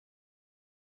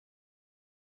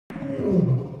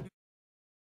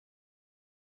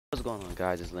What's going on,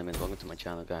 guys? It's Lemon. Welcome to my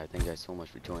channel, guys. Thank you guys so much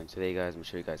for joining. Today, guys, I'm gonna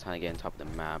show you guys how to get on top of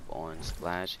the map on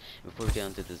Splash. Before we get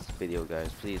into this video, guys,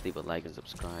 please leave a like and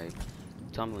subscribe.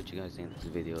 Tell me what you guys think of this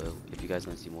video. If you guys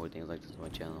want to see more things like this on my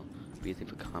channel, please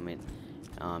leave a comment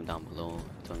down below.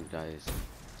 Tell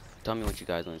me what you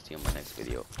guys want to see on my next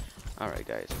video. Alright,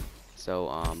 guys. So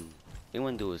what you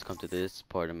want to do is come to this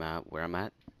part of the map where I'm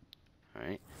at.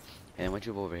 Alright, and once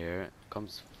you're over here, come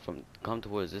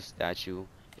towards this statue.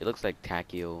 It looks like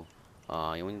Takio.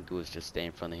 You want to do is just stay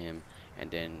in front of him, and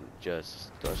then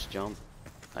just thrust jump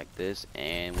like this.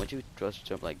 And once you thrust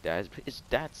jump like that, it's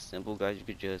that simple, guys. You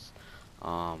could just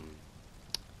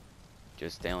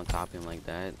stay on top of him like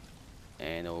that,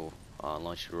 and it'll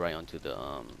launch you right onto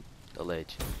the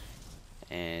ledge.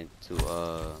 And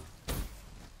to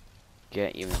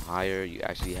get even higher, you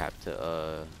actually have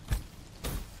to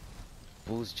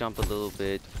boost jump a little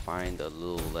bit, find a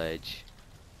little ledge.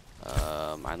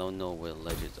 I don't know where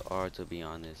ledges are, to be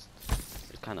honest.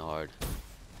 It's kind of hard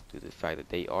due to the fact that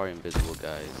they are invisible,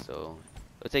 guys. So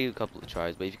it'll take you a couple of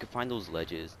tries, but if you can find those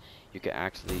ledges, you can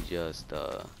actually just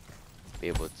be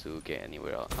able to get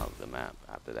anywhere out of the map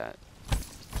after that.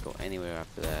 Go anywhere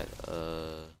after that.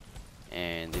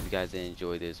 And if you guys did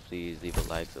enjoy this, please leave a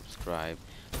like, subscribe,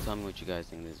 tell me what you guys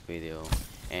think of this video.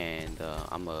 And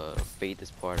I'm gonna fade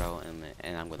this part out,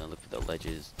 and I'm gonna look for the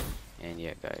ledges. And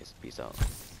yeah, guys, peace out.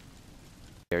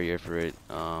 Area for it.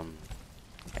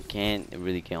 I can't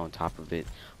really get on top of it,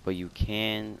 but you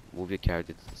can move your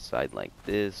character to the side like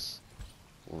this,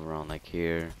 move around like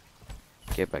here,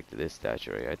 get back to this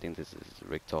statue right here. I think this is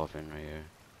Richtofen right here.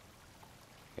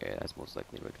 Yeah, that's most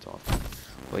likely Richtofen.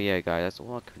 But yeah, guys, that's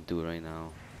all I can do right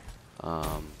now.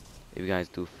 If you guys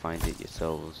do find it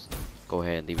yourselves, go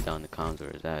ahead and leave it down in the comments,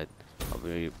 or that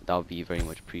would be very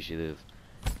much appreciative.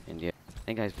 And yeah,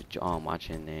 thank you guys for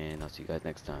watching, and I'll see you guys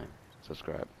next time.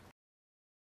 Subscribe.